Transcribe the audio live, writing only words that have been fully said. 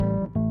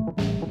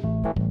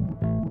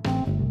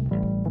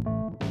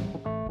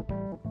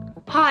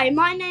Hi,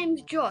 my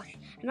name's Josh,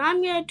 and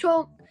I'm going to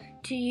talk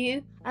to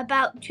you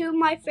about two of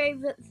my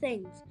favourite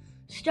things,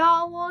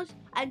 Star Wars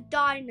and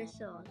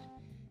dinosaurs.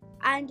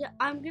 And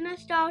I'm going to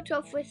start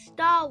off with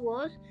Star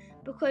Wars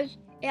because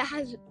it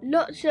has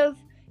lots of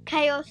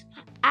chaos,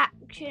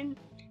 action,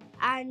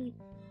 and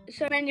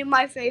so many of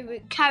my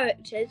favourite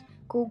characters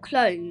called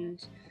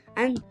clones.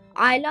 And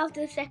I love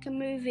the second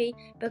movie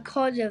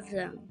because of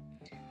them.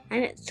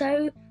 And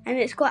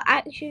it's got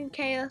action,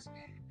 chaos,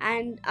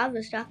 and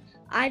other stuff.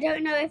 I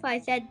don't know if I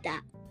said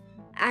that.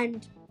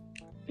 And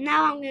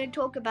now I'm going to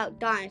talk about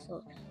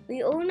dinosaurs.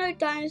 We all know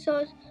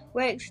dinosaurs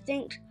were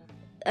extinct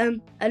a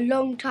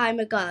long time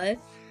ago,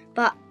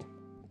 but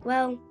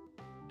well,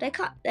 they're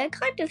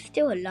kind of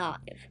still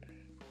alive.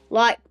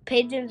 Like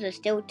pigeons are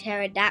still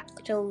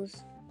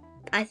pterodactyls,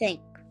 I think.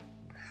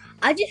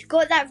 I just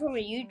got that from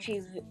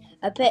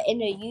I put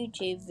in a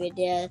YouTube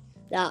video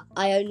that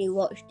I only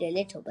watched a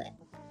little bit.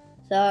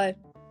 So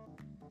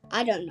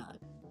I don't know.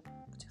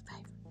 What's your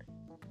favourite?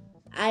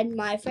 And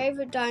my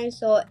favourite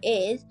dinosaur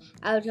is,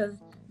 out of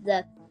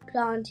the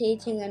plant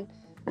eating and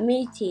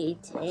meat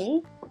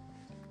eating,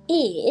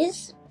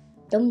 is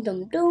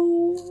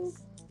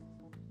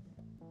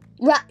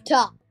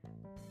Raptor.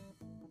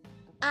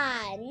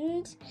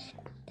 And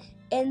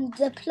in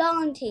the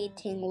plant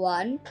eating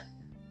one,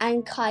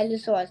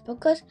 Ankylosaurus,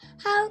 because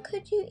how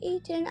could you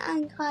eat an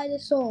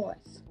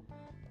Ankylosaurus?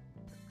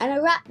 And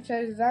a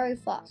raptor is very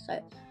fast,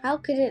 so how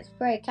could its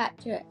prey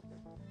catch it?